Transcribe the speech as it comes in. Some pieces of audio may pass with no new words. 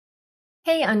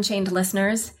Hey, Unchained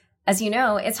listeners. As you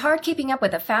know, it's hard keeping up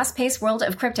with the fast-paced world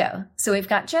of crypto, so we've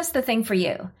got just the thing for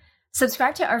you.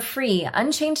 Subscribe to our free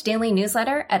Unchained daily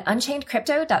newsletter at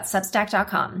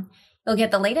unchainedcrypto.substack.com. You'll get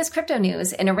the latest crypto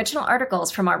news and original articles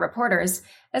from our reporters,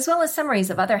 as well as summaries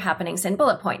of other happenings and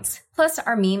bullet points, plus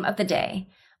our meme of the day,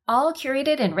 all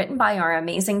curated and written by our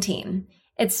amazing team.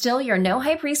 It's still your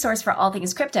no-hype resource for all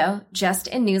things crypto, just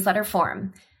in newsletter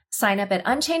form. Sign up at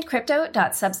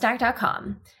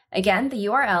unchainedcrypto.substack.com. Again, the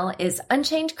URL is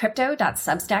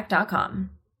unchainedcrypto.substack.com.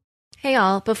 Hey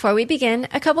all, before we begin,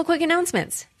 a couple quick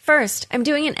announcements. First, I'm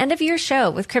doing an end-of-year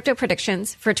show with crypto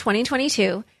predictions for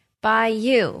 2022 by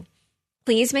you.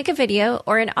 Please make a video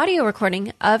or an audio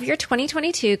recording of your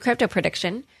 2022 crypto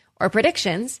prediction or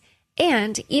predictions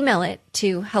and email it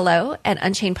to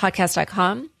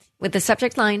hello@unchainedpodcast.com with the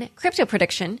subject line crypto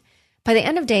prediction by the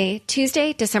end of day,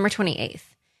 Tuesday, December 28th.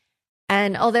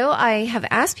 And although I have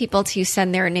asked people to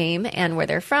send their name and where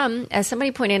they're from, as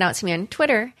somebody pointed out to me on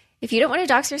Twitter, if you don't want to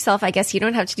dox yourself, I guess you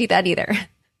don't have to do that either.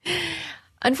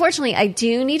 Unfortunately, I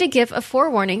do need to give a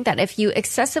forewarning that if you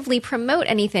excessively promote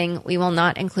anything, we will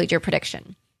not include your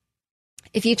prediction.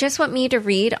 If you just want me to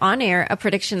read on air a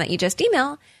prediction that you just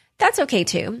email, that's okay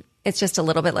too. It's just a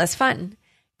little bit less fun.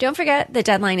 Don't forget, the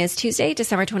deadline is Tuesday,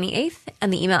 December 28th,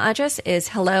 and the email address is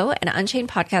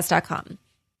hello@unchainedpodcast.com.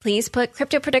 Please put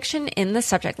crypto prediction in the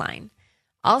subject line.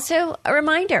 Also, a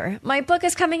reminder, my book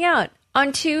is coming out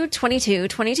on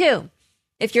 2/22/22.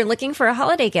 If you're looking for a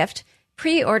holiday gift,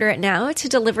 pre-order it now to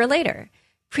deliver later.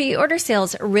 Pre-order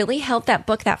sales really help that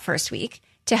book that first week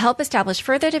to help establish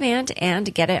further demand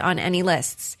and get it on any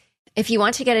lists. If you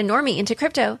want to get a normie into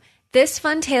crypto, this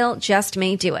fun tale just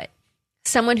may do it.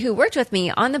 Someone who worked with me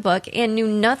on the book and knew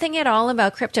nothing at all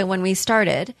about crypto when we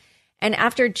started, and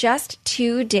after just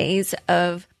 2 days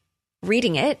of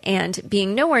reading it and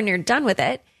being nowhere near done with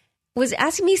it, was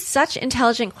asking me such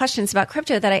intelligent questions about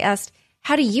crypto that I asked,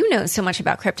 how do you know so much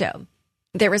about crypto?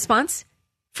 Their response,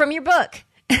 from your book.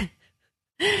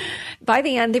 By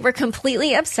the end, they were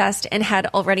completely obsessed and had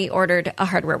already ordered a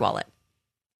hardware wallet.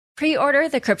 Pre-order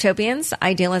The Cryptopians,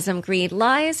 Idealism, Greed,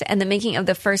 Lies, and the Making of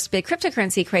the First Big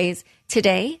Cryptocurrency Craze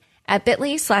today at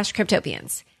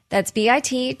bit.ly/cryptopians. That's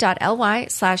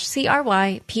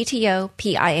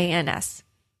bit.ly/CRYPTOPIANS.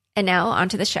 And now on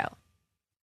to the show.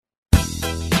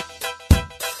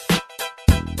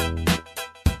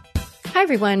 Hi,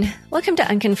 everyone. Welcome to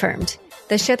Unconfirmed,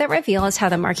 the show that reveals how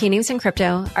the marquee names in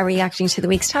crypto are reacting to the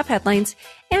week's top headlines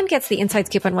and gets the inside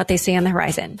scoop on what they see on the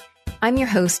horizon. I'm your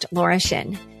host, Laura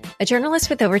Shin, a journalist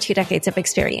with over 2 decades of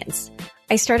experience.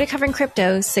 I started covering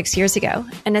crypto 6 years ago,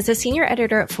 and as a senior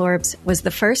editor at Forbes, was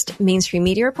the first mainstream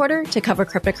media reporter to cover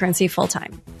cryptocurrency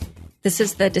full-time. This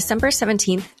is the December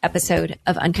 17th episode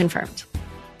of Unconfirmed.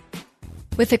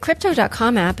 With the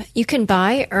Crypto.com app, you can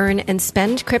buy, earn, and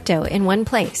spend crypto in one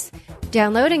place.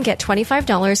 Download and get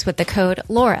 $25 with the code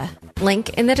LAURA, link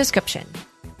in the description.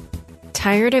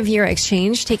 Tired of your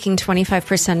exchange taking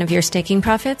 25% of your staking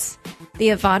profits?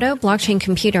 The Avado blockchain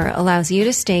computer allows you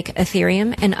to stake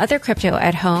Ethereum and other crypto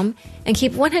at home and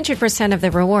keep 100% of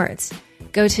the rewards.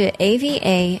 Go to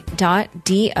ava.do.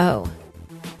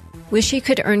 Wish you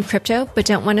could earn crypto but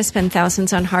don't want to spend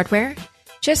thousands on hardware?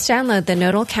 Just download the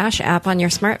Nodal Cash app on your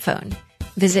smartphone.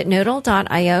 Visit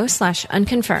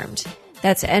nodal.io/unconfirmed.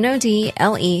 That's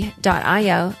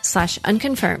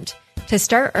nodle.io/unconfirmed to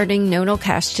start earning Nodal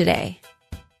Cash today.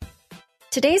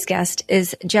 Today's guest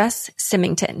is Jess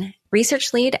Symington,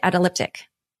 research lead at Elliptic.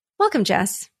 Welcome,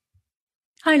 Jess.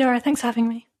 Hi, Laura. Thanks for having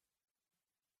me.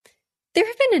 There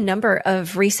have been a number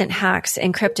of recent hacks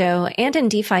in crypto and in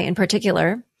DeFi in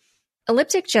particular.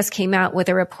 Elliptic just came out with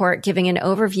a report giving an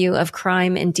overview of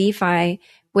crime in DeFi,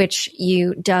 which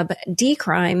you dub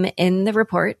D-crime in the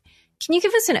report. Can you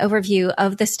give us an overview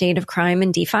of the state of crime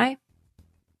in DeFi?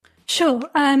 Sure.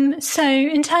 So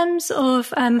in terms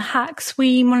of hacks,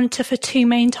 we monitor for 2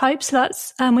 main types. So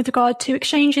that's with regard to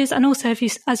exchanges and also,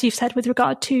 as you've said, with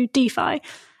regard to DeFi.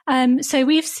 So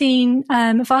we've seen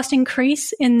a vast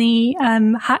increase in the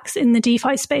hacks in the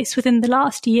DeFi space within the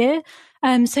last year.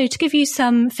 So to give you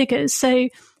some figures, so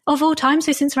of all time,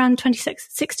 so since around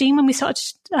 2016 when we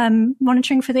started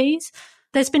monitoring for these,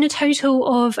 there's been a total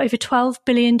of over $12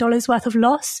 billion worth of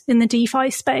loss in the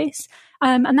DeFi space.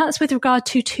 And that's with regard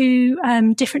to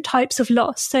 2 different types of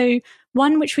loss. So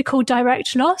one, which we call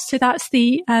direct loss. So that's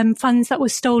the funds that were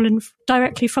stolen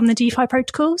directly from the DeFi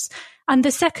protocols. And the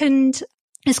second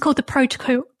is called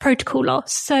the protocol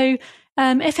loss. So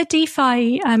if a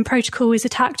DeFi protocol is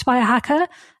attacked by a hacker,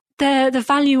 the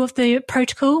value of the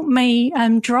protocol may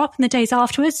drop in the days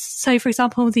afterwards. So, for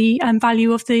example, the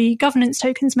value of the governance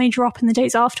tokens may drop in the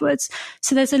days afterwards.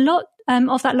 So there's a lot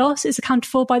of that loss is accounted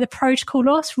for by the protocol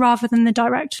loss rather than the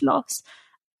direct loss.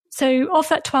 So of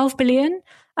that 12 billion,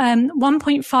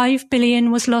 1.5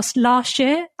 billion was lost last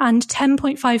year and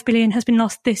 10.5 billion has been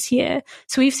lost this year.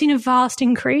 So we've seen a vast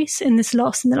increase in this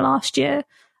loss in the last year.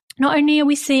 Not only are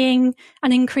we seeing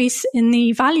an increase in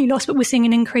the value loss, but we're seeing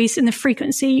an increase in the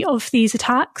frequency of these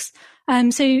attacks.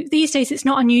 So these days, it's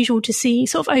not unusual to see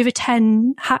sort of over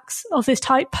 10 hacks of this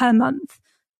type per month.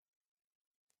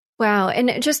 Wow.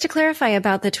 And just to clarify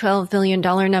about the $12 billion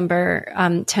number,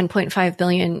 10.5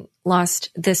 billion lost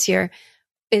this year,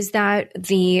 is that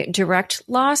the direct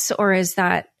loss or is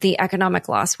that the economic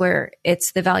loss where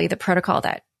it's the value of the protocol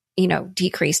that,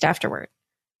 decreased afterward?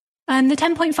 The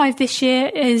 10.5 this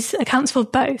year accounts for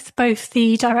both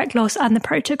the direct loss and the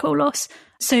protocol loss.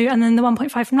 So, and then the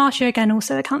 1.5 from last year again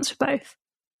also accounts for both.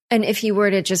 And if you were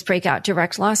to just break out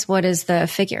direct loss, what is the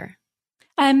figure?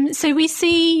 So we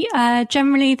see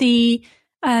generally the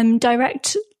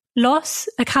direct loss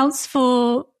accounts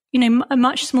for a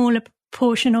much smaller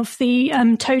portion of the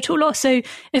total loss. So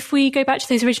if we go back to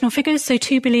those original figures, so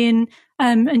 2 billion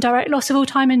in direct loss of all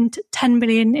time and 10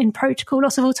 billion in protocol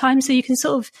loss of all time. So you can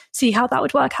sort of see how that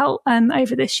would work out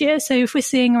over this year. So if we're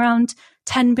seeing around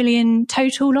 10 billion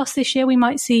total loss this year, we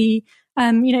might see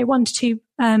 1 to 2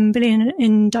 billion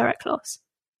in direct loss.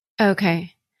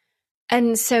 Okay.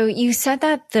 And so you said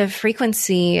that the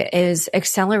frequency is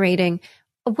accelerating.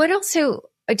 What also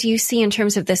do you see in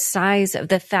terms of the size of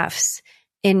the thefts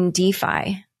in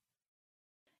DeFi?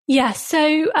 Yes. So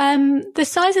the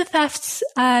size of thefts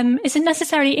isn't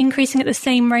necessarily increasing at the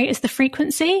same rate as the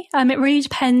frequency. It really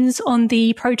depends on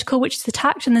the protocol which is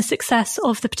attacked and the success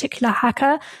of the particular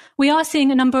hacker. We are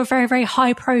seeing a number of very, very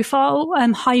high profile,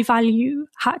 high value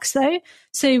hacks though.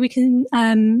 So we can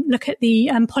look at the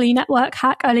Poly network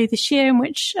hack earlier this year in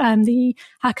which the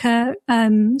hacker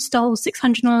stole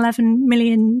 $611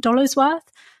 million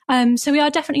worth. So we are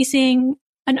definitely seeing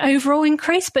an overall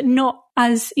increase, but not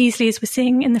as easily as we're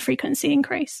seeing in the frequency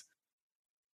increase.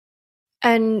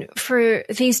 And for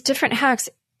these different hacks,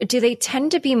 do they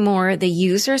tend to be more the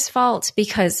user's fault?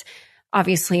 Because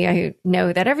obviously I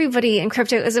know that everybody in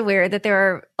crypto is aware that there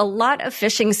are a lot of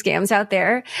phishing scams out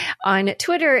there on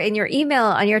Twitter, in your email,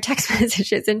 on your text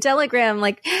messages, and Telegram,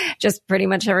 like just pretty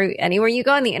much anywhere you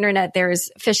go on the internet,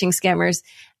 there's phishing scammers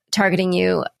targeting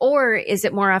you? Or is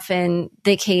it more often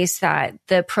the case that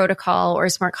the protocol or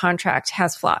smart contract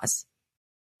has flaws?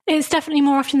 It's definitely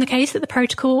more often the case that the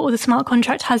protocol or the smart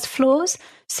contract has flaws.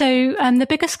 So the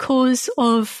biggest cause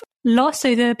of loss,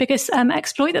 so the biggest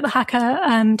exploit that the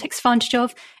hacker takes advantage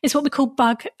of is what we call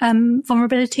bug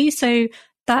vulnerability. So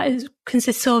that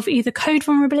consists of either code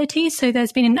vulnerability, so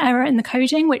there's been an error in the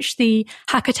coding which the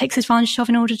hacker takes advantage of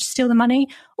in order to steal the money,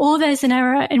 or there's an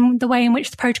error in the way in which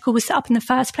the protocol was set up in the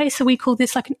first place. So we call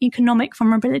this like an economic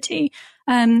vulnerability.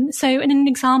 So in an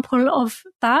example of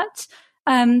that,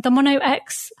 the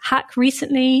MonoX hack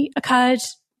recently occurred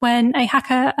when a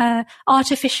hacker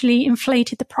artificially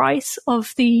inflated the price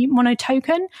of the Mono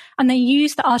token, and they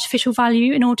used the artificial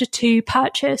value in order to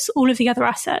purchase all of the other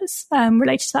assets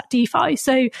related to that DeFi.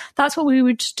 So that's what we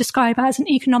would describe as an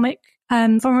economic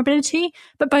vulnerability.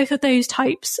 But both of those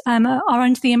types are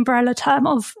under the umbrella term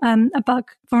of a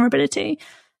bug vulnerability.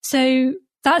 So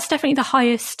that's definitely the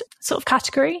highest sort of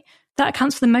category that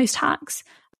accounts for the most hacks.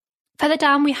 Further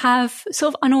down, we have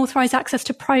sort of unauthorized access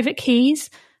to private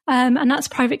keys. And that's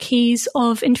private keys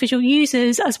of individual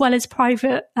users as well as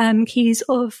private keys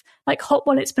of like hot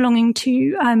wallets belonging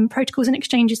to protocols and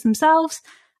exchanges themselves.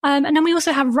 And then we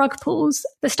also have rug pulls.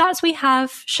 The stats we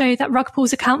have show that rug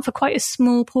pulls account for quite a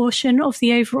small portion of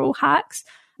the overall hacks.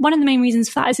 One of the main reasons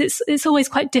for that is it's always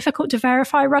quite difficult to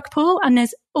verify a rug pull, and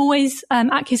there's always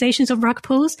accusations of rug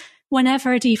pulls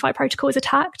whenever a DeFi protocol is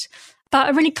attacked.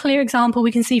 But a really clear example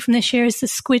we can see from this year is the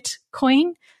Squid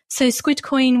coin. So Squid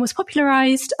coin was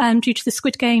popularized due to the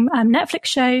Squid Game Netflix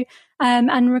show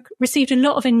and received a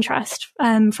lot of interest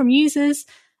from users.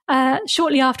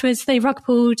 Shortly afterwards, they rug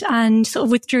pulled and sort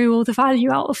of withdrew all the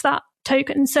value out of that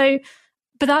token. So,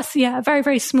 but that's, a very,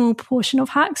 very small portion of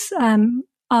hacks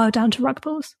are down to rug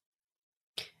pulls.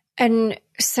 And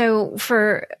so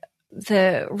for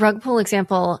the rug pull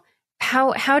example,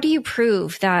 how do you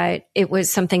prove that it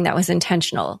was something that was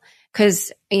intentional?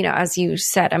 Because, as you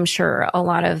said, I'm sure a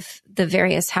lot of the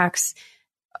various hacks,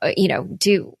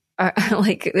 do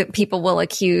like people will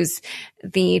accuse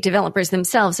the developers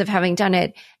themselves of having done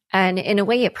it. And in a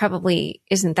way, it probably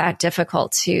isn't that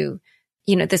difficult to,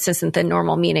 this isn't the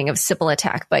normal meaning of Sybil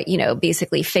attack, but,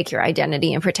 basically fake your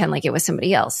identity and pretend like it was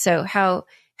somebody else. So how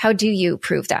do you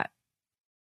prove that?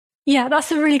 Yeah,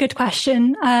 that's a really good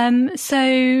question.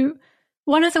 So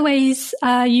one of the ways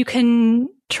you can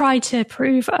try to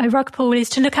prove a rug pull is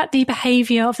to look at the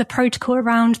behavior of the protocol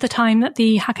around the time that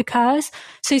the hack occurs.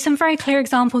 So some very clear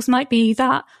examples might be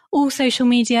that all social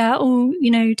media, all,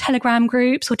 Telegram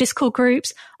groups or Discord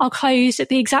groups are closed at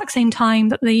the exact same time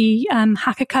that the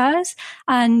hack occurs.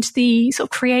 And the sort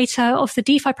of creator of the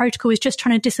DeFi protocol is just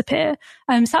trying to disappear.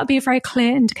 So that would be a very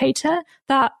clear indicator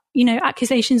that,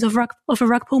 accusations of a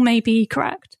rug pull may be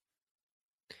correct.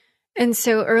 And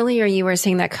so earlier you were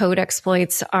saying that code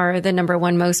exploits are the number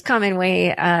one most common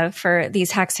way for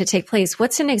these hacks to take place.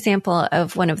 What's an example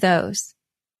of one of those?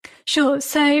 Sure.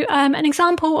 So an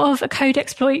example of a code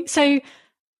exploit. So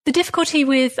the difficulty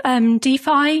with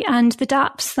DeFi and the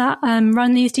dApps that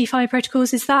run these DeFi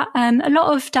protocols is that a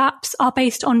lot of dApps are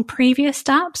based on previous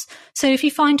dApps. So if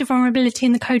you find a vulnerability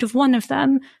in the code of one of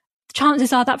them,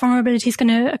 chances are that vulnerability is going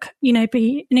to,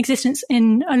 be in existence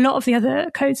in a lot of the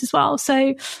other codes as well.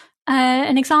 So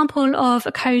an example of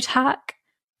a code hack.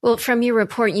 Well, from your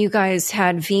report, you guys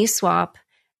had VSwap.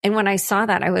 And when I saw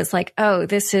that, I was like, oh,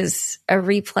 this is a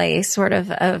replay sort of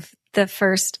the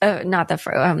first,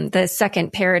 the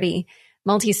second parody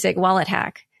multi-sig wallet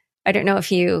hack. I don't know if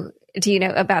do you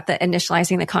know about the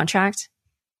initializing the contract?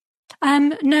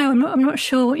 No, I'm not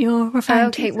sure what you're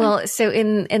referring to. Okay, well, so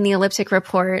in the Elliptic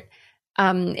report,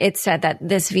 it said that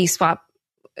this VSwap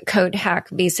code hack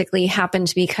basically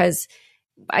happened because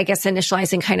I guess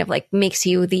initializing kind of like makes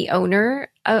you the owner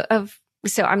of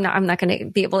so I'm not going to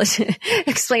be able to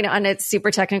explain it on a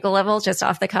super technical level just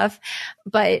off the cuff.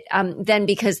 But then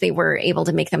because they were able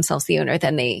to make themselves the owner,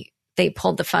 then they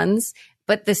pulled the funds.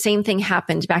 But the same thing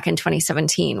happened back in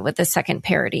 2017 with the second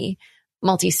parody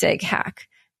multi-sig hack,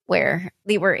 where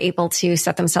they were able to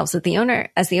set themselves as the owner.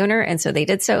 And so they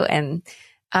did so. And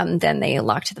then they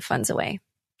locked the funds away.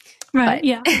 Right. But,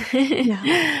 yeah.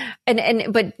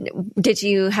 But did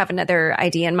you have another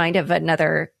idea in mind of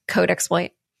another code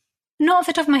exploit? Not off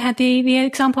the top of my head. The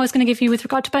example I was going to give you with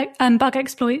regard to bug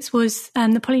exploits was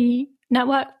the Poly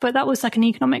network, but that was like an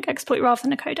economic exploit rather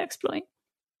than a code exploit.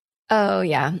 Oh,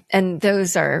 yeah. And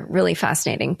those are really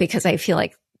fascinating because I feel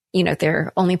like,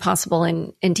 they're only possible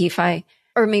in DeFi,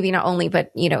 or maybe not only,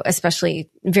 but, especially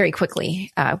very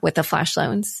quickly with the flash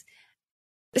loans.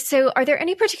 So are there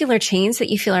any particular chains that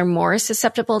you feel are more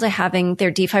susceptible to having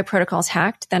their DeFi protocols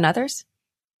hacked than others?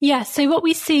 Yeah, so what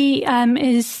we see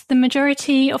is the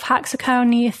majority of hacks occur on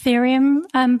the Ethereum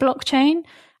blockchain.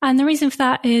 And the reason for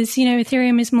that is,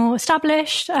 Ethereum is more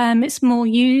established, it's more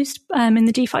used in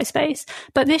the DeFi space.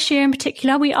 But this year in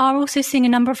particular, we are also seeing a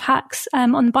number of hacks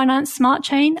on Binance Smart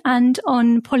Chain and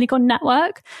on Polygon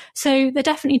Network. So they're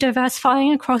definitely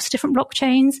diversifying across different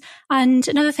blockchains. And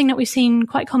another thing that we've seen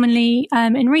quite commonly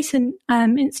in recent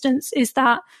instance is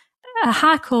that a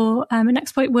hack or an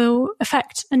exploit will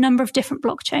affect a number of different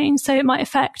blockchains. So it might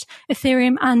affect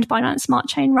Ethereum and Binance Smart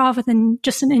Chain rather than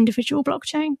just an individual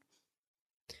blockchain.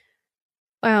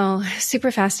 Wow, super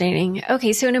fascinating.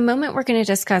 Okay, so in a moment, we're going to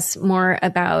discuss more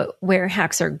about where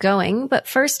hacks are going. But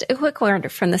first, a quick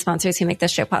word from the sponsors who make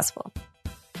this show possible.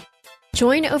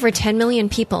 Join over 10 million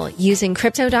people using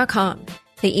Crypto.com,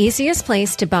 the easiest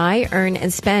place to buy, earn,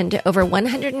 and spend over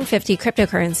 150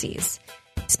 cryptocurrencies.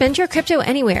 Spend your crypto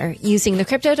anywhere using the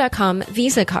Crypto.com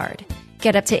Visa card.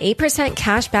 Get up to 8%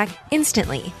 cash back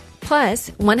instantly. Plus,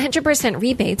 100%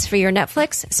 rebates for your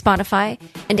Netflix, Spotify,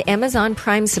 and Amazon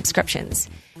Prime subscriptions.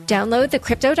 Download the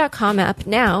Crypto.com app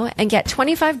now and get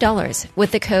 $25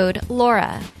 with the code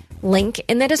LAURA. Link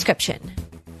in the description.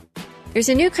 There's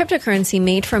a new cryptocurrency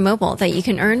made for mobile that you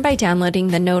can earn by downloading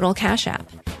the Nodal Cash app.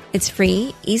 It's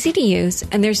free, easy to use,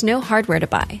 and there's no hardware to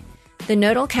buy. The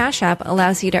Nodal Cash app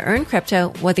allows you to earn crypto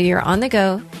whether you're on the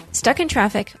go, stuck in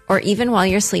traffic, or even while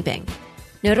you're sleeping.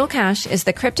 Nodal Cash is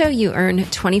the crypto you earn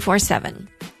 24/7.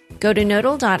 Go to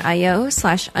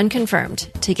nodal.io/unconfirmed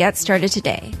to get started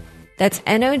today. That's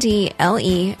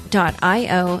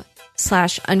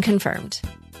nodle.io/unconfirmed.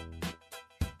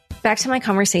 Back to my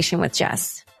conversation with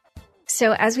Jess.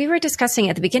 So as we were discussing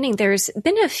at the beginning, there's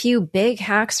been a few big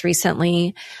hacks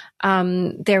recently.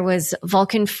 There was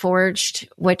Vulcan Forged,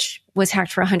 which was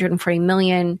hacked for 140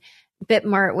 million.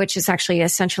 Bitmart, which is actually a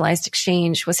centralized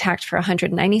exchange, was hacked for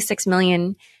 196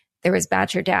 million. There was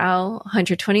Badger DAO,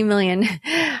 120 million.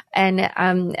 And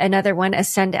another one,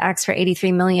 AscendX, for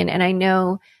 83 million. And I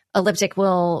know Elliptic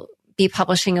will be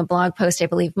publishing a blog post, I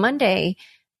believe, Monday,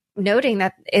 noting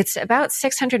that it's about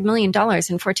 $600 million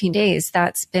in 14 days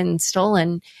that's been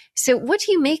stolen. So what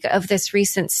do you make of this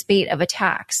recent spate of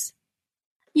attacks?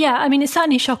 Yeah, I mean, it's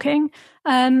certainly shocking.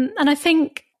 And I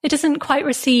think it doesn't quite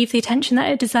receive the attention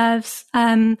that it deserves.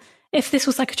 If this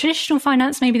was like a traditional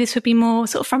finance, maybe this would be more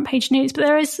sort of front page news, but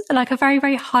there is like a very,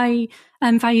 very high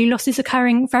value losses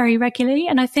occurring very regularly.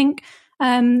 And I think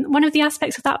one of the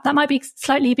aspects of that might be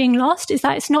slightly being lost is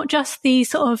that it's not just the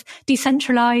sort of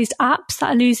decentralized apps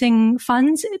that are losing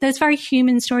funds. There's very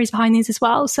human stories behind these as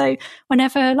well. So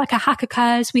whenever like a hack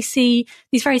occurs, we see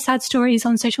these very sad stories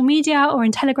on social media or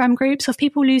in Telegram groups of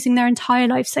people losing their entire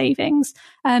life savings.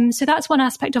 So that's one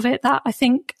aspect of it that I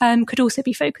think could also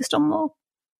be focused on more.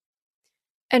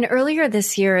 And earlier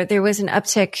this year, there was an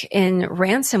uptick in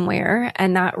ransomware,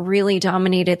 and that really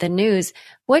dominated the news.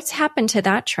 What's happened to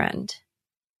that trend?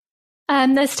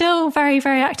 They're still very,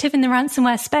 very active in the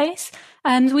ransomware space.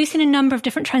 We've seen a number of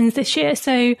different trends this year.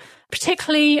 So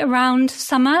particularly around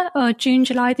summer or June,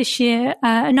 July this year,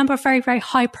 a number of very, very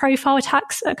high profile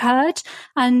attacks occurred.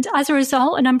 And as a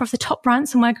result, a number of the top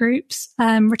ransomware groups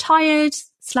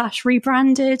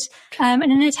retired/rebranded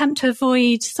in an attempt to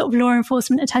avoid sort of law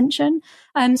enforcement attention.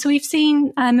 So we've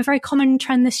seen a very common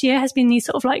trend this year has been these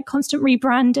sort of like constant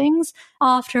rebrandings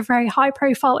after a very high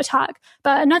profile attack.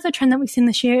 But another trend that we've seen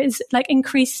this year is like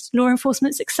increased law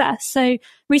enforcement success. So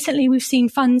recently we've seen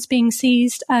funds being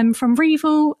seized from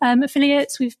REvil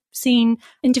affiliates. We've seen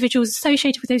individuals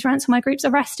associated with those ransomware groups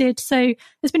arrested. So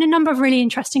there's been a number of really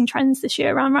interesting trends this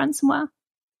year around ransomware.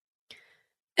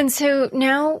 And so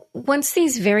now, once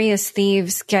these various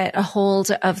thieves get a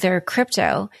hold of their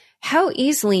crypto, how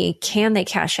easily can they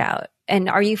cash out? And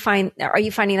are you finding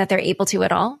that they're able to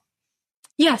at all?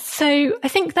 Yes. So I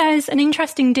think there's an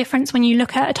interesting difference when you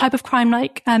look at a type of crime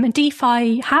like a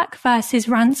DeFi hack versus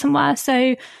ransomware.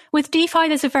 So with DeFi,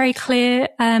 there's a very clear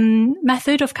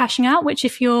method of cashing out, which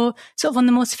if you're sort of on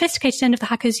the more sophisticated end of the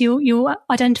hackers, you'll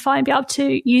identify and be able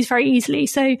to use very easily.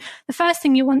 So the first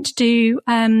thing you want to do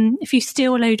if you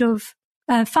steal a load of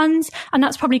funds, and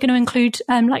that's probably going to include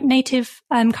like native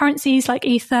currencies like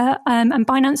Ether and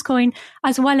Binance Coin,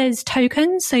 as well as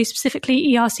tokens. So specifically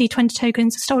ERC20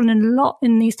 tokens are stolen a lot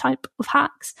in these type of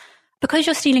hacks. Because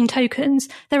you're stealing tokens,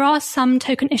 there are some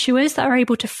token issuers that are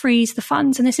able to freeze the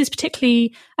funds. And this is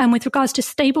particularly with regards to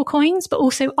stable coins, but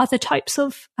also other types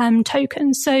of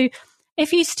tokens. So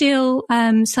if you steal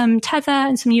some Tether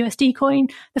and some USD coin,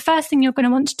 the first thing you're going to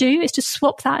want to do is to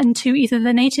swap that into either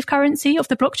the native currency of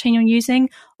the blockchain you're using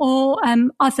or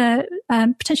other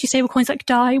potentially stable coins like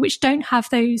DAI, which don't have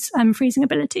those freezing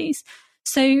abilities.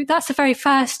 So that's the very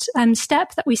first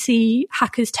step that we see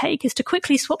hackers take, is to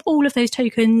quickly swap all of those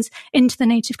tokens into the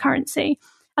native currency.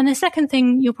 And the second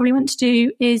thing you'll probably want to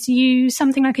do is use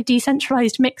something like a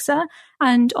decentralized mixer.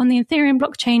 And on the Ethereum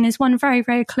blockchain is one very,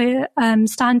 very clear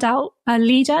standout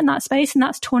leader in that space, and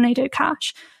that's Tornado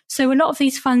Cash. So a lot of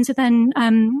these funds are then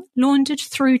laundered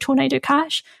through Tornado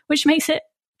Cash, which makes it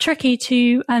tricky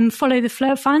to follow the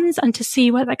flow of funds and to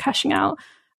see where they're cashing out.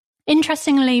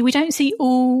 Interestingly, we don't see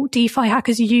all DeFi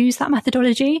hackers use that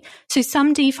methodology. So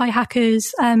some DeFi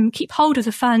hackers keep hold of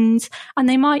the funds and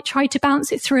they might try to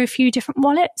bounce it through a few different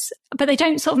wallets, but they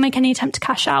don't sort of make any attempt to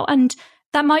cash out. And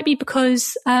that might be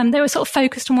because they were sort of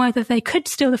focused on whether they could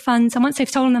steal the funds, and once they've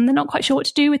stolen them, they're not quite sure what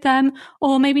to do with them,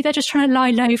 or maybe they're just trying to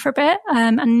lie low for a bit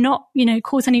and not,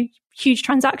 cause any huge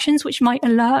transactions, which might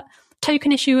alert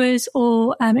token issuers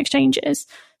or exchanges.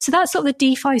 So that's sort of the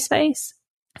DeFi space.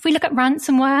 If we look at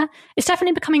ransomware, it's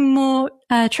definitely becoming more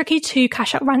tricky to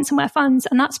cash out ransomware funds.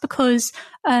 And that's because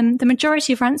the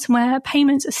majority of ransomware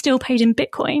payments are still paid in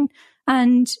Bitcoin.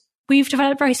 And we've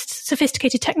developed very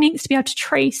sophisticated techniques to be able to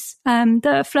trace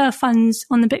the flow of funds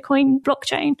on the Bitcoin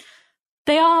blockchain.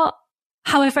 They are,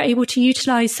 however, able to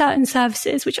utilize certain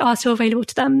services which are still available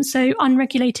to them. So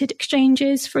unregulated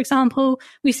exchanges, for example,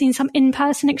 we've seen some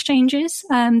in-person exchanges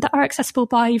that are accessible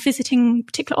by visiting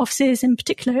particular offices in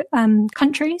particular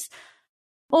countries.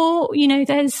 Or,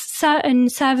 there's certain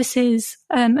services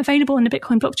available on the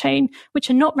Bitcoin blockchain which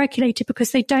are not regulated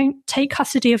because they don't take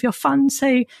custody of your funds.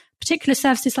 So particular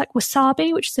services like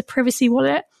Wasabi, which is a privacy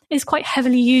wallet, is quite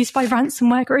heavily used by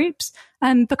ransomware groups.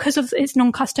 Because of its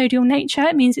non-custodial nature,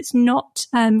 it means it's not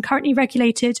currently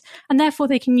regulated, and therefore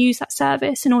they can use that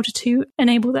service in order to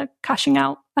enable their cashing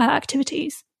out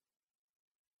activities.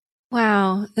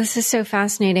 Wow, this is so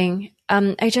fascinating.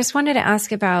 I just wanted to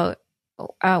ask about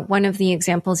one of the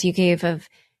examples you gave of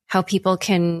how people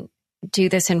can do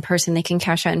this in person. They can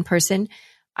cash out in person.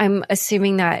 I'm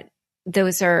assuming that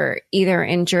those are either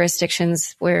in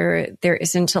jurisdictions where there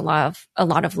isn't a lot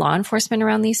of law enforcement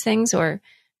around these things, or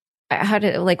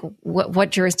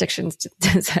what jurisdictions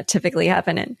does that typically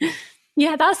happen in?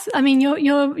 Yeah,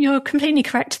 you're completely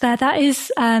correct there. That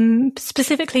is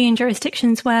specifically in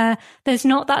jurisdictions where there's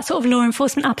not that sort of law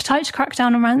enforcement appetite to crack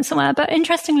down on ransomware. But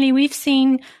interestingly, we've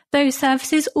seen those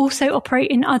services also operate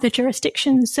in other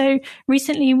jurisdictions. So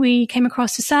recently we came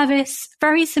across a service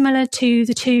very similar to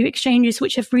the two exchanges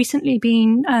which have recently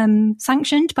been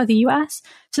sanctioned by the US.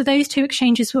 So those two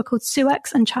exchanges were called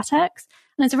Suex and Chatex.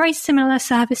 And there's a very similar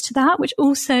service to that, which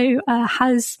also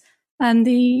has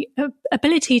the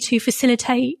ability to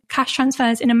facilitate cash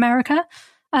transfers in America.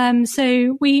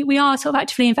 So we are sort of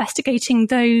actively investigating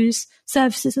those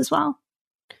services as well.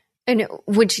 And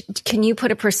can you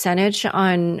put a percentage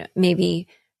on maybe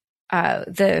how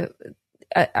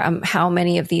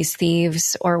many of these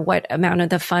thieves or what amount of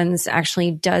the funds actually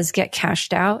does get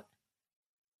cashed out?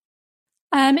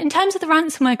 In terms of the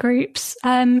ransomware groups,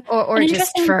 or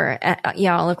just for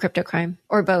all of crypto crime,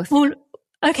 or both.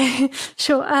 Okay,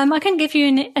 sure. I can give you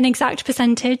an exact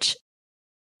percentage.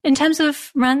 In terms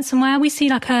of ransomware, we see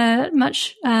like a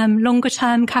much longer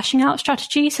term cashing out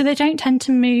strategy. So they don't tend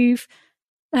to move,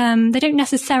 they don't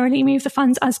necessarily move the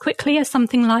funds as quickly as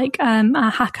something like a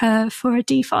hacker for a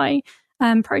DeFi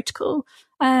protocol.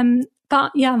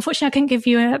 But yeah, unfortunately, I couldn't give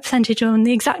you a percentage on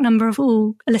the exact number of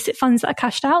all illicit funds that are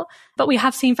cashed out. But we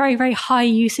have seen very, very high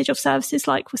usage of services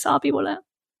like Wasabi Wallet.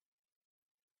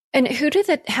 And who do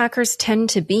the hackers tend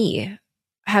to be?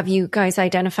 Have you guys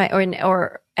identified,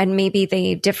 and maybe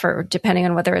they differ depending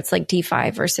on whether it's like DeFi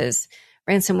versus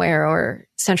ransomware or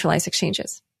centralized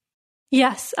exchanges?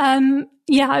 Yes.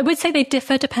 I would say they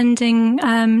differ depending,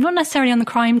 not necessarily on the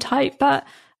crime type, but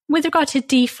with regard to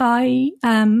DeFi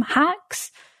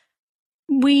hacks,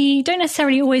 we don't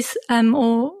necessarily always,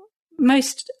 or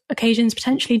most occasions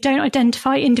potentially, don't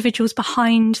identify individuals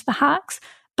behind the hacks.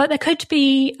 But there could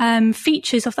be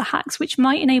features of the hacks which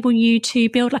might enable you to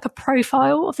build like a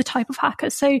profile of the type of hacker.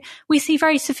 So we see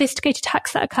very sophisticated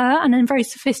hacks that occur and then very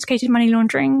sophisticated money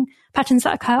laundering patterns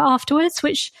that occur afterwards,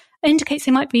 which indicates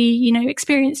they might be,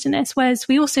 experienced in this. Whereas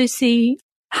we also see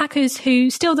hackers who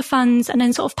steal the funds and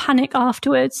then sort of panic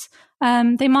afterwards.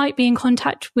 They might be in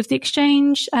contact with the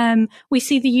exchange. We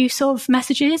see the use of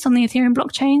messages on the Ethereum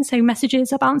blockchain. So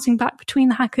messages are bouncing back between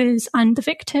the hackers and the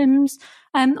victims.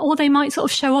 Or they might sort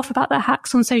of show off about their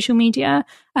hacks on social media,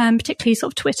 particularly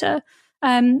sort of Twitter.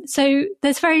 So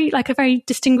there's very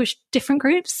distinguished different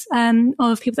groups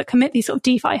of people that commit these sort of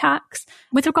DeFi hacks.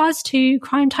 With regards to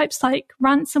crime types like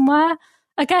ransomware,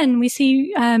 again, we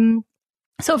see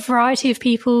sort of variety of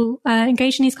people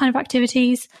engaged in these kind of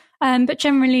activities. But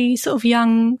generally sort of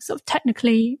young, sort of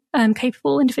technically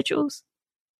capable individuals.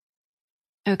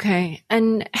 Okay.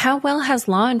 And how well has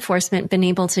law enforcement been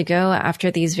able to go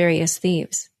after these various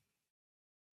thieves?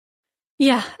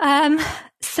 Yeah.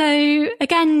 So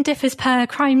again, differs per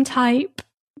crime type.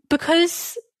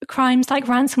 Because crimes like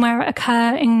ransomware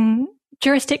occur in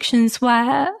jurisdictions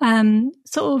where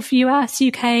sort of US,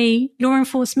 UK law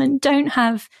enforcement don't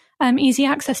have easy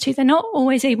access to, they're not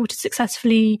always able to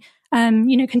successfully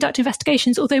conduct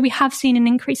investigations, although we have seen an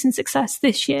increase in success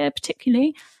this year,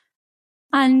 particularly.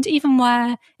 And even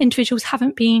where individuals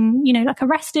haven't been,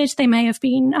 arrested, they may have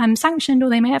been sanctioned or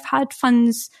they may have had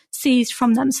funds seized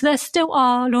from them. So there still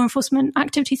are law enforcement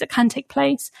activities that can take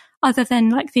place other than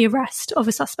like the arrest of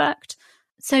a suspect.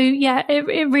 So yeah,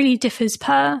 it really differs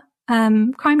per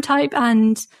crime type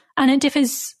and it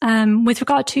differs with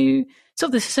regard to sort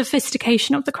of the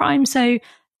sophistication of the crime. So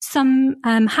some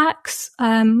hacks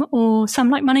or some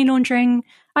like money laundering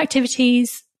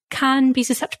activities can be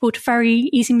susceptible to very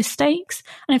easy mistakes.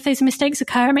 And if those mistakes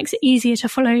occur, it makes it easier to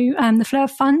follow the flow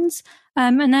of funds.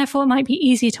 And therefore, it might be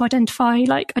easier to identify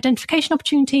like identification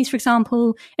opportunities. For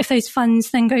example, if those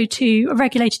funds then go to a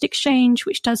regulated exchange,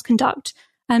 which does conduct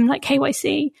like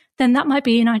KYC, then that might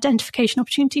be an identification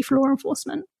opportunity for law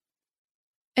enforcement.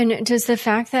 And does the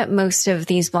fact that most of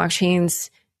these blockchains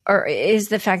are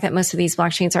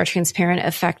transparent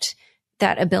affect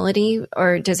that ability,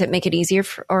 or does it make it easier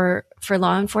for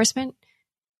law enforcement?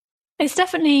 It's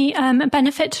definitely a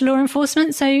benefit to law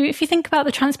enforcement. So if you think about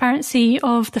the transparency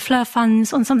of the flow of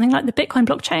funds on something like the Bitcoin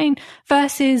blockchain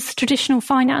versus traditional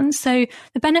finance. So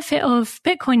the benefit of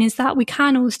Bitcoin is that we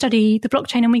can all study the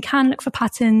blockchain and we can look for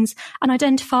patterns and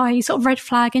identify sort of red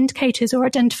flag indicators or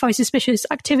identify suspicious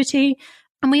activity.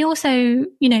 And we also,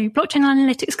 blockchain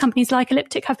analytics companies like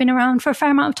Elliptic have been around for a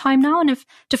fair amount of time now and have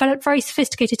developed very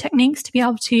sophisticated techniques to be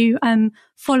able to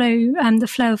follow the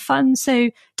flow of funds.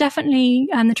 So definitely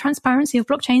the transparency of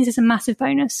blockchains is a massive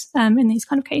bonus in these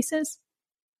kind of cases.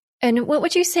 And what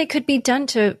would you say could be done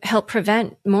to help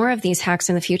prevent more of these hacks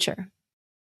in the future?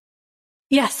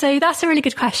 Yeah, so that's a really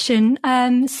good question.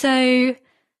 So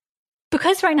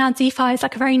because right now DeFi is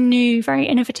like a very new, very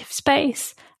innovative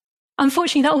space,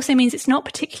 unfortunately, that also means it's not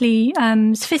particularly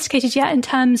sophisticated yet in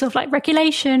terms of like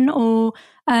regulation or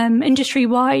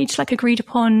industry-wide, like agreed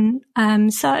upon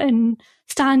certain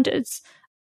standards.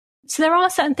 So there are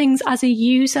certain things as a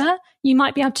user you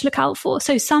might be able to look out for.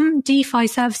 So some DeFi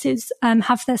services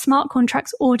have their smart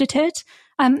contracts audited.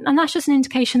 And that's just an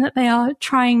indication that they are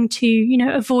trying to,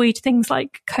 avoid things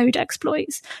like code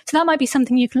exploits. So that might be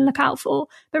something you can look out for.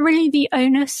 But really the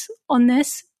onus on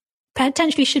this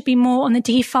potentially should be more on the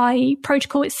DeFi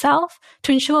protocol itself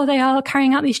to ensure they are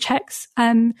carrying out these checks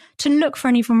to look for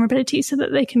any vulnerabilities so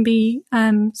that they can be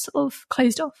sort of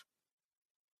closed off.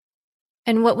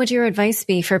 And what would your advice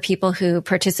be for people who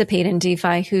participate in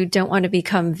DeFi who don't want to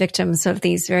become victims of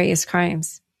these various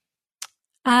crimes?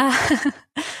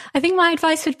 I think my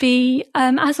advice would be,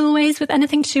 as always, with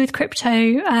anything to do with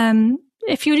crypto,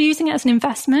 if you're using it as an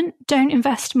investment, don't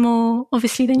invest more,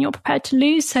 obviously, than you're prepared to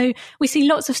lose. So we see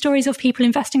lots of stories of people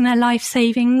investing their life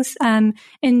savings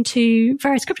into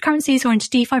various cryptocurrencies or into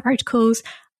DeFi protocols,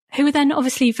 who are then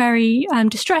obviously very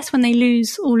distressed when they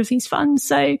lose all of these funds.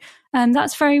 So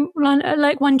that's very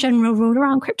like one general rule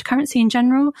around cryptocurrency in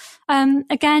general.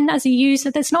 Again, as a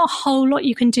user, there's not a whole lot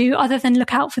you can do other than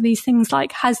look out for these things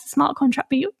like, has the smart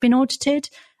contract been audited?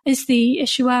 Is the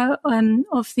issuer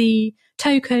of the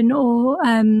token or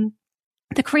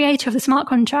the creator of the smart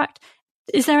contract,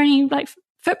 is there any like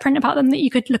footprint about them that you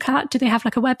could look at? Do they have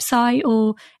like a website,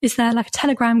 or is there like a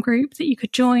Telegram group that you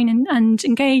could join and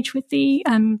engage with the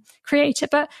creator?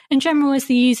 But in general, as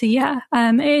the user,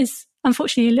 it is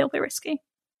unfortunately a little bit risky.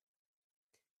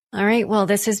 All right. Well,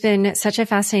 this has been such a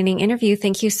fascinating interview.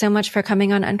 Thank you so much for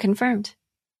coming on Unconfirmed.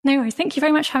 No worries. Thank you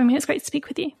very much for having me. It's great to speak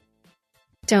with you.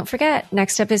 Don't forget,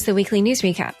 next up is the weekly news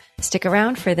recap. Stick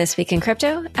around for This Week in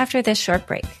Crypto after this short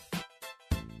break.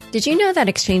 Did you know that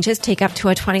exchanges take up to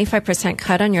a 25%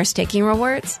 cut on your staking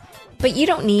rewards? But you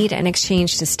don't need an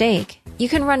exchange to stake. You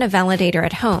can run a validator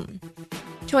at home.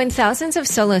 Join thousands of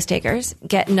solo stakers,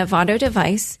 get an Avado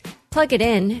device, plug it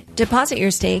in, deposit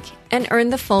your stake, and earn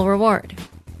the full reward.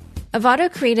 Avado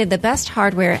created the best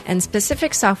hardware and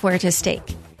specific software to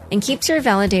stake and keeps your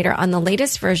validator on the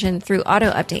latest version through auto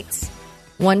updates.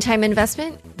 One-time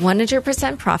investment,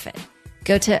 100% profit.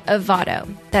 Go to Avado.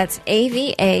 That's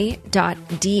AVA.do.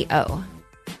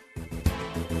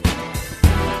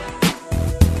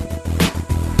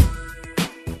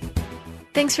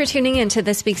 Thanks for tuning in to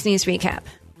this week's news recap.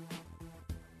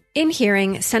 In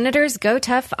hearing, senators go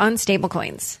tough on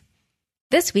stablecoins.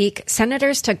 This week,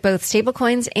 senators took both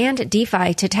stablecoins and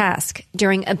DeFi to task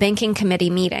during a banking committee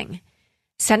meeting.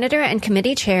 Senator and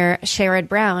committee chair Sherrod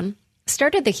Brown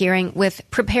started the hearing with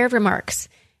prepared remarks,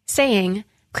 saying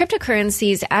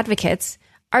cryptocurrencies advocates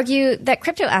argue that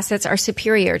crypto assets are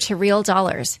superior to real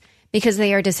dollars because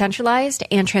they are decentralized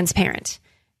and transparent,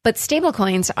 but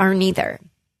stablecoins are neither.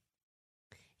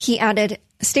 He added,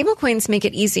 stablecoins make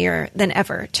it easier than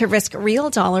ever to risk real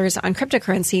dollars on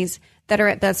cryptocurrencies that are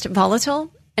at best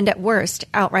volatile and at worst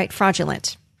outright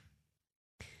fraudulent.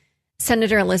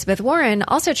 Senator Elizabeth Warren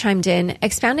also chimed in,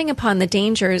 expounding upon the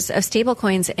dangers of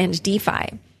stablecoins and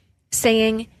DeFi,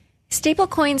 saying,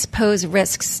 stablecoins pose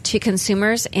risks to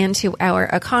consumers and to our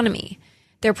economy.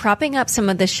 They're propping up some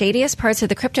of the shadiest parts of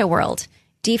the crypto world,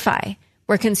 DeFi,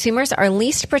 where consumers are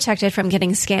least protected from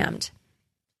getting scammed.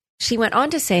 She went on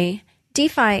to say,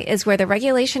 DeFi is where the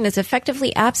regulation is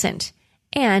effectively absent,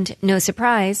 and, no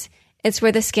surprise, it's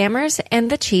where the scammers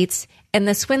and the cheats and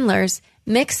the swindlers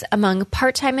mix among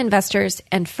part-time investors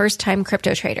and first-time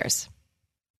crypto traders.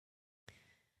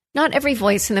 Not every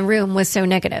voice in the room was so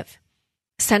negative.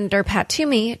 Senator Pat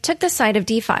Toomey took the side of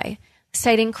DeFi,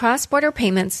 citing cross-border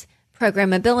payments,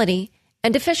 programmability,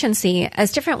 and efficiency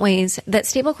as different ways that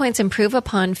stablecoins improve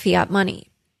upon fiat money.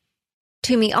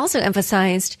 Toomey also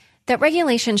emphasized that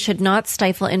regulation should not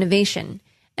stifle innovation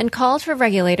and called for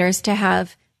regulators to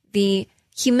have the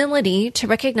humility to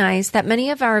recognize that many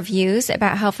of our views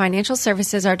about how financial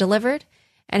services are delivered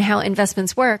and how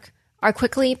investments work are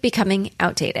quickly becoming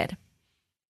outdated.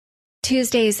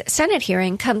 Tuesday's Senate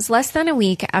hearing comes less than a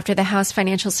week after the House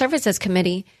Financial Services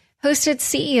Committee hosted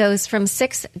CEOs from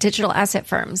 6 digital asset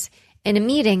firms in a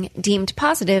meeting deemed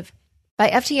positive by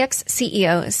FTX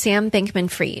CEO Sam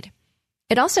Bankman-Fried.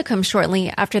 It also comes shortly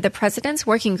after the President's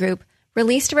Working Group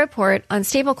released a report on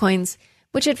stablecoins,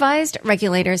 which advised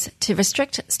regulators to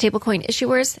restrict stablecoin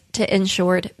issuers to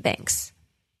insured banks.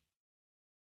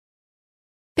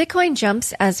 Bitcoin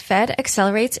jumps as Fed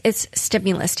accelerates its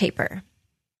stimulus taper.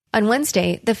 On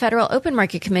Wednesday, the Federal Open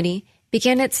Market Committee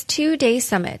began its 2-day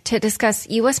summit to discuss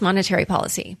U.S. monetary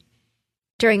policy.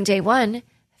 During day one,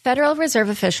 Federal Reserve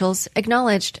officials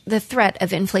acknowledged the threat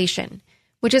of inflation,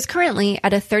 which is currently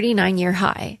at a 39-year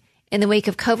high, in the wake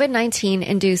of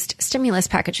COVID-19-induced stimulus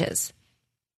packages.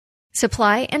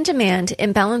 Supply and demand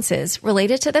imbalances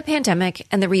related to the pandemic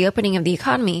and the reopening of the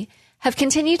economy have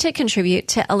continued to contribute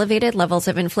to elevated levels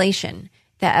of inflation,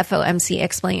 the FOMC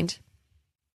explained.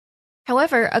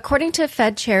 However, according to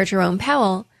Fed Chair Jerome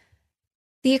Powell,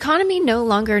 the economy no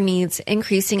longer needs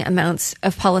increasing amounts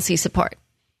of policy support.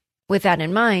 With that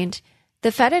in mind,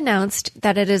 the Fed announced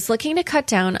that it is looking to cut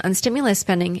down on stimulus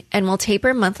spending and will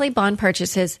taper monthly bond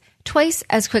purchases twice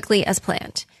as quickly as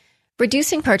planned,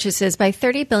 reducing purchases by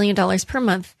 $30 billion per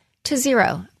month to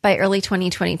zero by early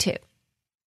 2022.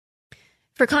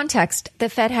 For context, the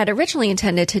Fed had originally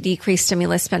intended to decrease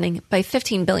stimulus spending by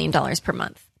 $15 billion per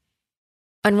month.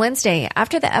 On Wednesday,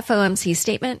 after the FOMC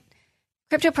statement,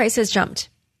 crypto prices jumped,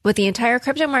 with the entire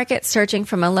crypto market surging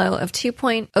from a low of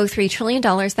 $2.03 trillion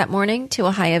that morning to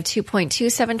a high of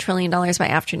 $2.27 trillion by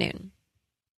afternoon.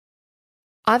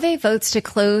 Aave votes to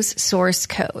close source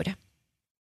code.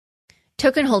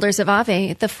 Token holders of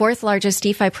Aave, the fourth largest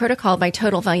DeFi protocol by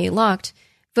total value locked,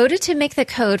 voted to make the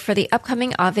code for the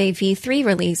upcoming Aave v3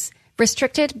 release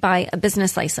restricted by a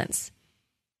business license.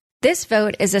 This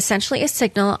vote is essentially a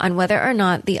signal on whether or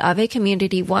not the Aave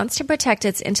community wants to protect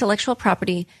its intellectual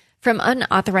property from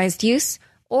unauthorized use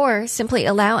or simply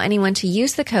allow anyone to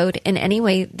use the code in any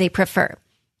way they prefer,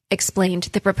 explained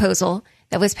the proposal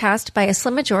that was passed by a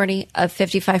slim majority of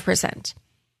 55%.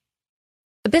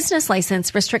 A business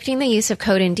license restricting the use of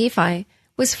code in DeFi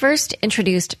was first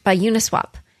introduced by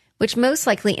Uniswap, which most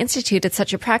likely instituted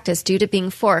such a practice due to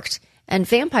being forked and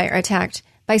vampire attacked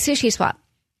by SushiSwap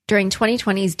during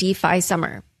 2020's DeFi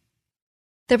summer.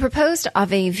 The proposed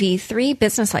Aave v3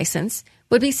 business license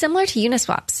would be similar to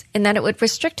Uniswap's in that it would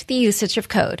restrict the usage of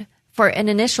code for an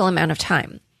initial amount of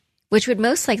time, which would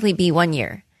most likely be 1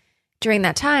 year. During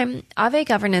that time, Aave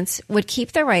governance would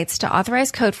keep the rights to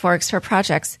authorize code forks for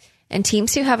projects and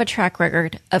teams who have a track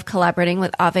record of collaborating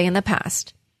with Aave in the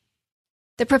past.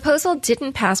 The proposal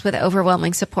didn't pass with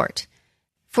overwhelming support.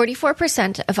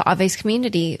 44% of Aave's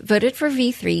community voted for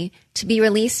V3 to be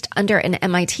released under an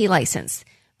MIT license,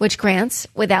 which grants,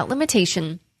 without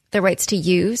limitation, the rights to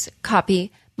use,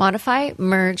 copy, modify,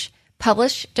 merge,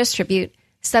 publish, distribute,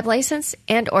 sublicense,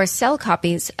 and or sell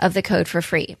copies of the code for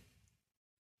free.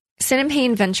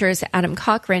 Cinnapain Ventures' Adam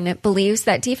Cochran believes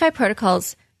that DeFi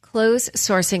protocols close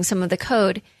sourcing some of the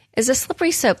code is a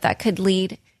slippery slope that could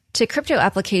lead to crypto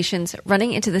applications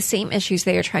running into the same issues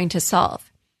they are trying to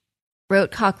solve.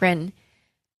 Wrote Cochran,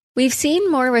 "We've seen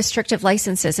more restrictive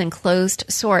licenses and closed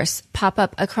source pop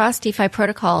up across DeFi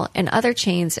protocol and other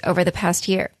chains over the past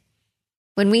year.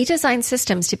 When we design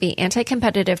systems to be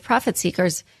anti-competitive profit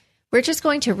seekers, we're just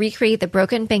going to recreate the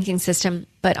broken banking system,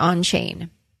 but on-chain."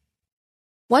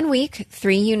 1 week,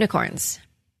 3 unicorns.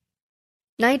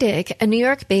 NYDIG, a New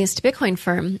York-based Bitcoin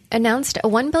firm, announced a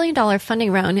 $1 billion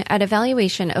funding round at a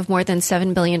valuation of more than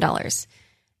 $7 billion.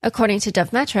 According to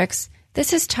DovMetrics,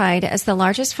 this is tied as the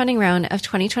largest funding round of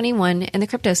 2021 in the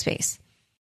crypto space.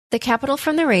 The capital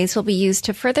from the raise will be used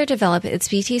to further develop its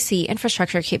BTC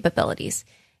infrastructure capabilities,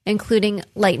 including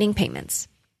Lightning payments.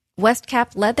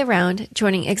 Westcap led the round,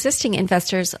 joining existing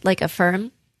investors like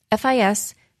Affirm,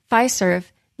 FIS, Fiserv,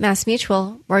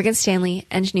 MassMutual, Morgan Stanley,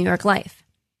 and New York Life.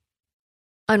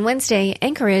 On Wednesday,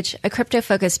 Anchorage, a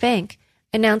crypto-focused bank,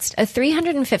 announced a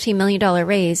 $350 million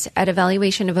raise at a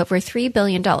valuation of over $3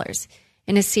 billion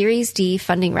in a Series D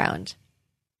funding round.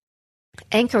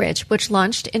 Anchorage, which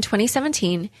launched in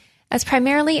 2017 as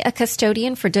primarily a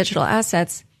custodian for digital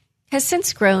assets, has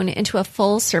since grown into a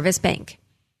full-service bank.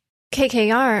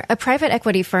 KKR, a private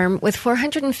equity firm with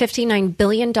 $459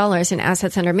 billion in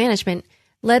assets under management,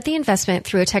 led the investment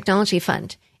through a technology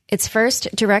fund, its first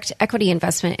direct equity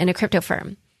investment in a crypto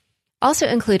firm. Also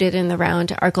included in the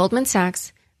round are Goldman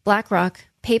Sachs, BlackRock,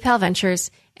 PayPal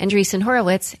Ventures, Andreessen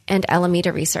Horowitz, and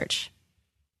Alameda Research.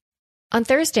 On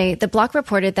Thursday, The Block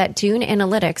reported that Dune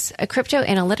Analytics, a crypto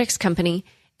analytics company,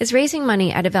 is raising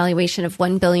money at a valuation of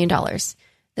 $1 billion.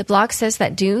 The Block says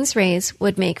that Dune's raise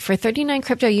would make for 39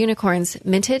 crypto unicorns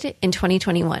minted in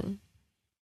 2021.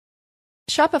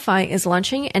 Shopify is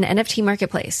launching an NFT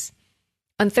marketplace.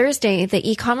 On Thursday, the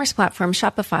e-commerce platform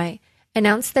Shopify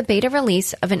announced the beta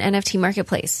release of an NFT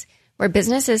marketplace, where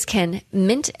businesses can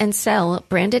mint and sell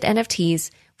branded NFTs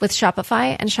with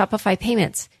Shopify and Shopify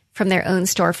Payments from their own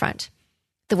storefront.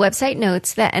 The website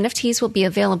notes that NFTs will be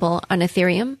available on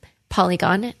Ethereum,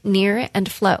 Polygon, Near,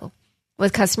 and Flow,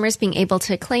 with customers being able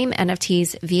to claim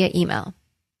NFTs via email.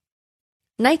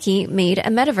 Nike made a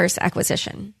metaverse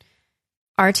acquisition.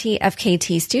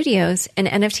 RTFKT Studios, an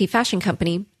NFT fashion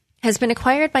company, has been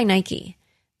acquired by Nike.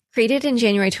 Created in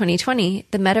January 2020,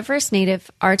 the metaverse native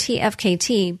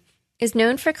RTFKT is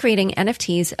known for creating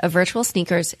NFTs of virtual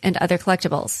sneakers and other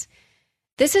collectibles.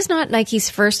 This is not Nike's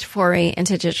first foray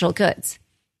into digital goods.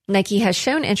 Nike has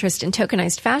shown interest in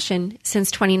tokenized fashion since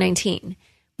 2019,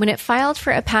 when it filed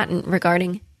for a patent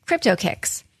regarding crypto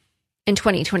kicks. In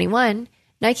 2021,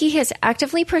 Nike has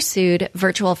actively pursued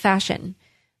virtual fashion,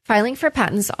 filing for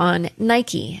patents on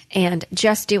Nike and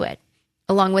Just Do It,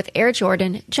 along with Air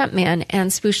Jordan, Jumpman,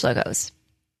 and Swoosh logos.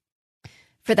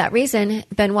 For that reason,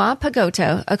 Benoit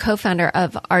Pagotto, a co-founder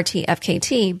of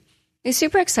RTFKT, is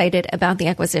super excited about the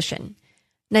acquisition.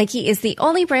 Nike is the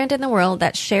only brand in the world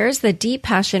that shares the deep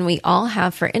passion we all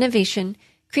have for innovation,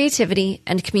 creativity,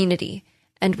 and community,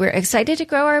 and we're excited to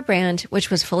grow our brand,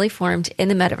 which was fully formed in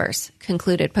the metaverse,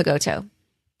 concluded Pagotto.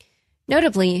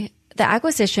 Notably, the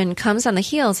acquisition comes on the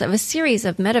heels of a series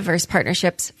of metaverse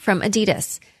partnerships from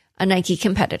Adidas, a Nike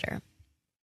competitor.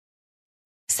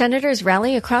 Senators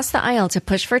rally across the aisle to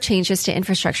push for changes to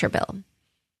infrastructure bill.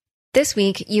 This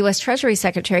week, U.S. Treasury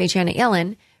Secretary Janet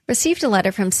Yellen received a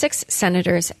letter from 6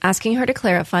 senators asking her to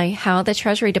clarify how the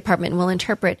Treasury Department will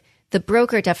interpret the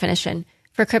broker definition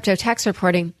for crypto tax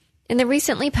reporting in the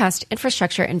recently passed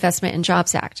Infrastructure Investment and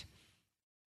Jobs Act.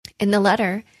 In the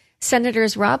letter,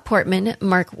 Senators Rob Portman,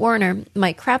 Mark Warner,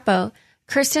 Mike Crapo,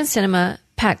 Kirsten Sinema,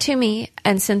 Pat Toomey,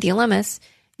 and Cynthia Lummis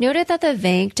noted that the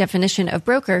vague definition of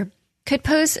broker could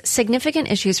pose significant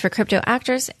issues for crypto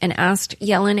actors and asked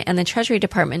Yellen and the Treasury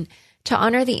Department to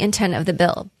honor the intent of the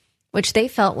bill, which they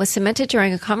felt was cemented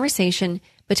during a conversation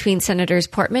between Senators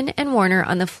Portman and Warner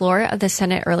on the floor of the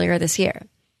Senate earlier this year.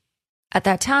 At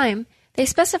that time, they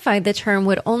specified the term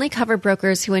would only cover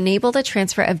brokers who enable the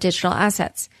transfer of digital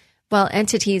assets, while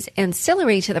entities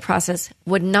ancillary to the process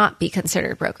would not be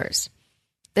considered brokers.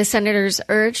 The senators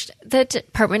urged the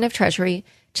Department of Treasury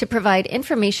to provide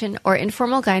information or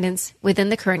informal guidance within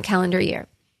the current calendar year.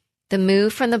 The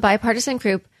move from the bipartisan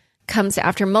group comes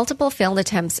after multiple failed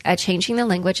attempts at changing the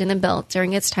language in the bill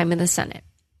during its time in the Senate.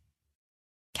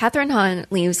 Catherine Hahn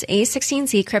leaves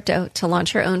A16Z Crypto to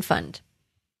launch her own fund.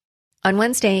 On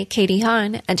Wednesday, Katie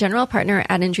Hahn, a general partner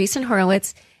at Andreessen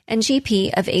Horowitz and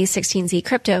GP of A16Z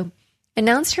Crypto,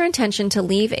 announced her intention to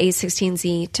leave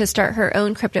A16Z to start her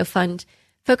own crypto fund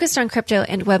focused on crypto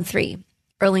and Web3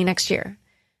 early next year.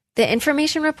 The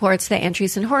information reports that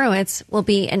Andreessen Horowitz will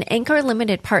be an anchor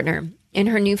limited partner in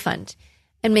her new fund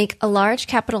and make a large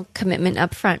capital commitment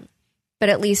up front, but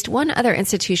at least one other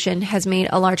institution has made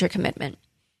a larger commitment.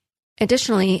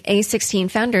 Additionally,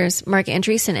 A16 founders Mark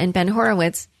Andreessen and Ben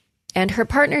Horowitz and her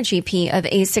partner GP of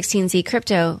A16Z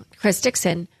Crypto, Chris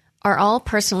Dixon, are all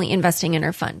personally investing in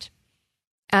her fund.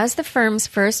 As the firm's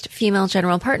first female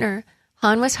general partner,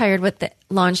 Hahn was hired with the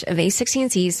launch of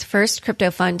A16Z's first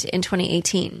crypto fund in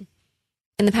 2018.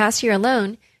 In the past year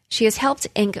alone, she has helped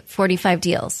ink 45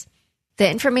 deals. The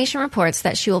information reports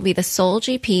that she will be the sole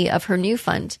GP of her new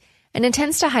fund and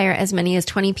intends to hire as many as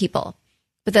 20 people,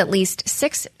 with at least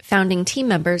 6 founding team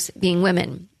members being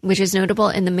women, which is notable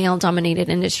in the male-dominated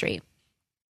industry.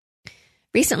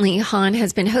 Recently, Hahn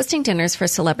has been hosting dinners for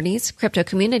celebrities, crypto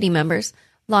community members,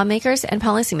 lawmakers, and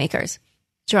policymakers,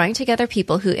 drawing together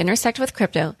people who intersect with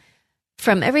crypto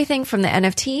from everything from the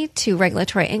NFT to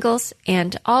regulatory angles,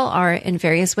 and all are, in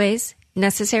various ways,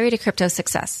 necessary to crypto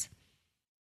success.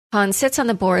 Hahn sits on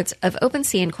the boards of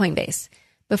OpenSea and Coinbase.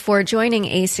 Before joining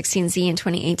A16Z in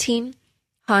 2018,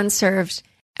 Hahn served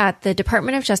at the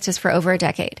Department of Justice for over a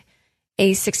decade.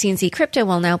 A16Z Crypto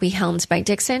will now be helmed by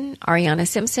Dixon, Ariana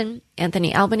Simpson,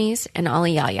 Anthony Albanese, and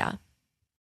Ali Yahya.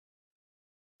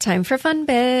 Time for fun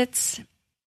bits.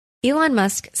 Elon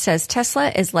Musk says Tesla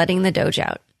is letting the Doge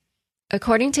out.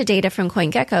 According to data from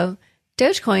CoinGecko,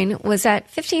 Dogecoin was at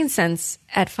 15 cents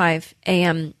at 5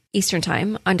 a.m. Eastern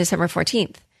Time on December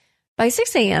 14th. By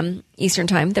 6 a.m. Eastern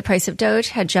Time, the price of Doge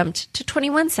had jumped to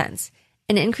 21 cents,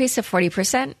 an increase of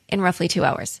 40% in roughly 2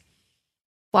 hours.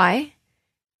 Why?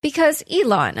 Because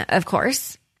Elon, of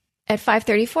course. At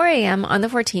 5:34 a.m. on the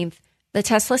 14th, the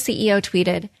Tesla CEO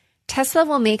tweeted, "Tesla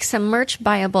will make some merch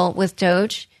buyable with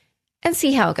Doge and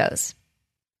see how it goes."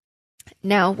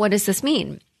 Now, what does this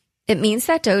mean? It means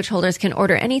that Doge holders can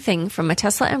order anything from a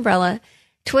Tesla umbrella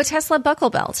to a Tesla buckle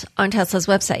belt on Tesla's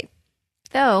website.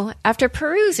 Though, after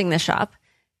perusing the shop,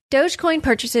 Dogecoin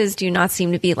purchases do not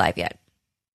seem to be live yet.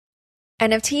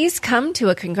 NFTs come to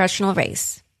a congressional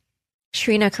race.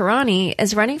 Shrina Karani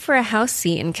is running for a House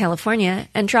seat in California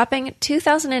and dropping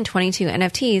 2022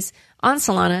 NFTs on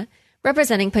Solana,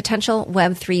 representing potential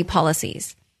Web3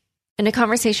 policies. In a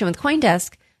conversation with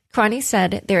CoinDesk, Karani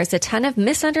said there is a ton of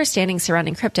misunderstanding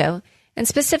surrounding crypto and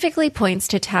specifically points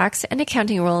to tax and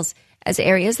accounting rules as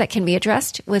areas that can be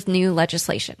addressed with new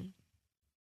legislation.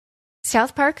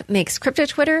 South Park makes crypto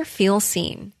Twitter feel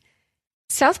seen.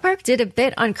 South Park did a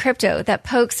bit on crypto that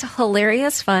pokes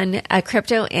hilarious fun at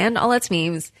crypto and all its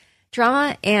memes,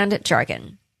 drama, and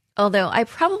jargon. Although I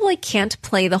probably can't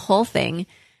play the whole thing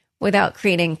without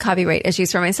creating copyright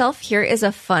issues for myself, here is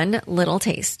a fun little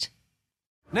taste.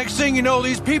 Next thing you know,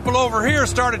 these people over here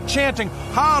started chanting,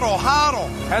 hodl, hodl,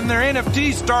 and their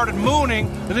NFTs started mooning,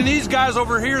 and then these guys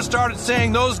over here started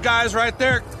saying those guys right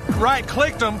there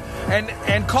right-clicked them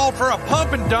and called for a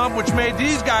pump and dump, which made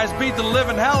these guys beat the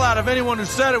living hell out of anyone who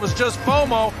said it was just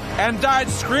FOMO and died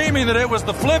screaming that it was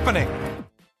the flippening.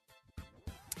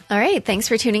 All right, thanks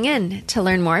for tuning in. To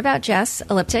learn more about Jess,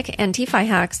 Elliptic, and DeFi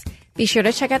hacks, be sure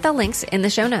to check out the links in the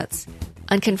show notes.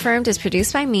 Unconfirmed is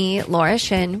produced by me, Laura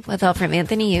Shin, with help from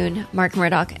Anthony Yoon, Mark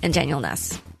Murdoch, and Daniel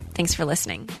Ness. Thanks for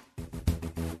listening.